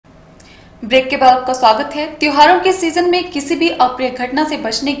Break के बाद आपका स्वागत है। त्योहारों के सीजन में किसी भी अप्रिय घटना से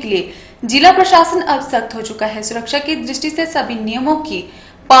बचने के लिए जिला प्रशासन अब सख्त हो चुका है। सुरक्षा की दृष्टि से सभी नियमों की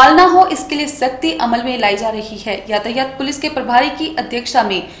पालना हो, इसके लिए सख्ती अमल में लाई जा रही है। यातायात पुलिस के प्रभारी की अध्यक्षता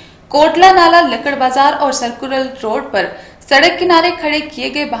में कोटला नाला, लक्कड़ बाजार और सर्कुलर रोड पर सड़क किनारे खड़े किए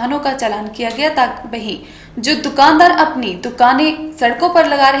गए वाहनों का चालान किया गया। ताकि वहीं जो दुकानदार अपनी दुकानें सड़कों पर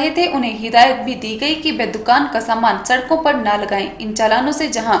लगा रहे थे, उन्हें हिदायत भी दी गई कि वे दुकान का सामान सड़कों पर न लगाएं। इन चालानों से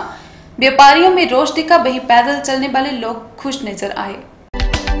जहां व्यापारियों में रोष दिखा, वहीं पैदल चलने वाले लोग खुश नजर आए।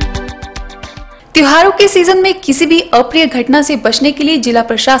 त्योहारों के सीजन में किसी भी अप्रिय घटना से बचने के लिए जिला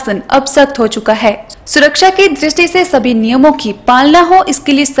प्रशासन अब सख्त हो चुका है। सुरक्षा की दृष्टि से सभी नियमों की पालना हो,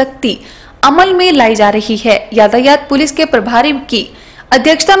 इसके लिए सख्ती अमल में लाई जा रही है। यातायात पुलिस के प्रभारी की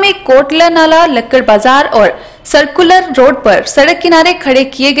अध्यक्षता में कोटला नाला, लक्कड़ बाजार और सर्कुलर रोड पर सड़क किनारे खड़े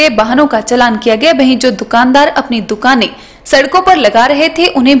किए गए वाहनों का चालान किया गया। वहीं जो दुकानदार अपनी दुकानें सड़कों पर लगा रहे थे,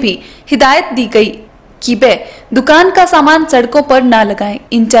 उन्हें भी हिदायत दी गई कि वे दुकान का सामान सड़कों पर न लगाएं।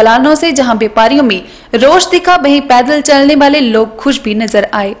 इन चालानों से जहां व्यापारियों में रोष दिखा, वहीं पैदल चलने वाले लोग खुश भी नजर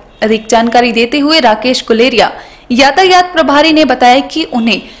आए। अधिक जानकारी देते हुए राकेश गुलेरिया, यातायात प्रभारी, ने बताया कि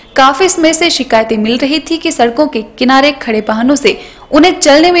उन्हें काफी समय से शिकायतें मिल रही थी कि सड़कों के किनारे खड़े वाहनों से उन्हें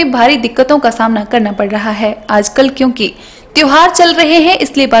चलने में भारी दिक्कतों का सामना करना पड़ रहा है। आजकल क्योंकि त्योहार चल रहे हैं,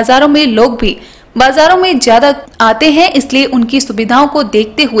 इसलिए बाजारों में लोग भी बाजारों में ज्यादा आते हैं, इसलिए उनकी सुविधाओं को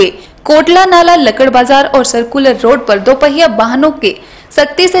देखते हुए कोटला नाला, लक्कड़ बाजार और सर्कुलर रोड पर दोपहिया वाहनों के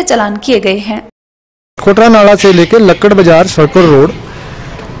सख्ती से चालान किए गए हैं। कोटला नाला से लेकर लक्कड़ बाजार, सर्कुलर रोड,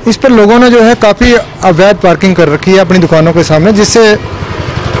 इस पर लोगों ने जो है काफी अवैध पार्किंग कर रखी है अपनी दुकानों के सामने, जिससे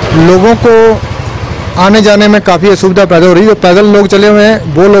लोगों को आने जाने में काफी असुविधा पैदा हो रही है। जो पैदल लोग चले हुए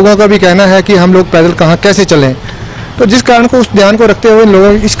हैं, वो लोगों का भी कहना है कि हम लोग पैदल कहाँ कैसे चलें, तो जिस कारण को उस ध्यान को रखते हुए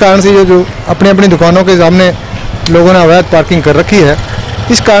लोगों इस कारण से जो अपनी अपनी दुकानों के सामने लोगों ने अवैध पार्किंग कर रखी है,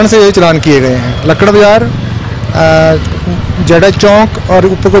 इस कारण से ये चालान किए गए हैं। लक्कड़ बाजार, जेडा चौक और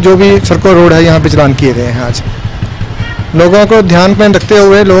ऊपर को जो भी सर्कुलर रोड है, यहाँ पे चालान किए गए हैं। आज लोगों को ध्यान में रखते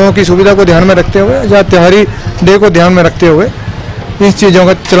हुए, लोगों की सुविधा को ध्यान में रखते हुए या त्योहारी डे को ध्यान में रखते हुए इन चीज़ों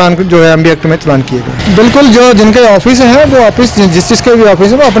का चालान जो है एमबी एक्ट में चालान किए गए। बिल्कुल, जो जिनके ऑफिस हैं वो ऑफिस, जिसके भी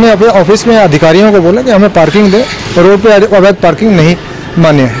ऑफिस है, वो अपने ऑफिस में अधिकारियों को बोले कि हमें पार्किंग दें, रोड पे अवैध पार्किंग नहीं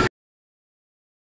मान्य है।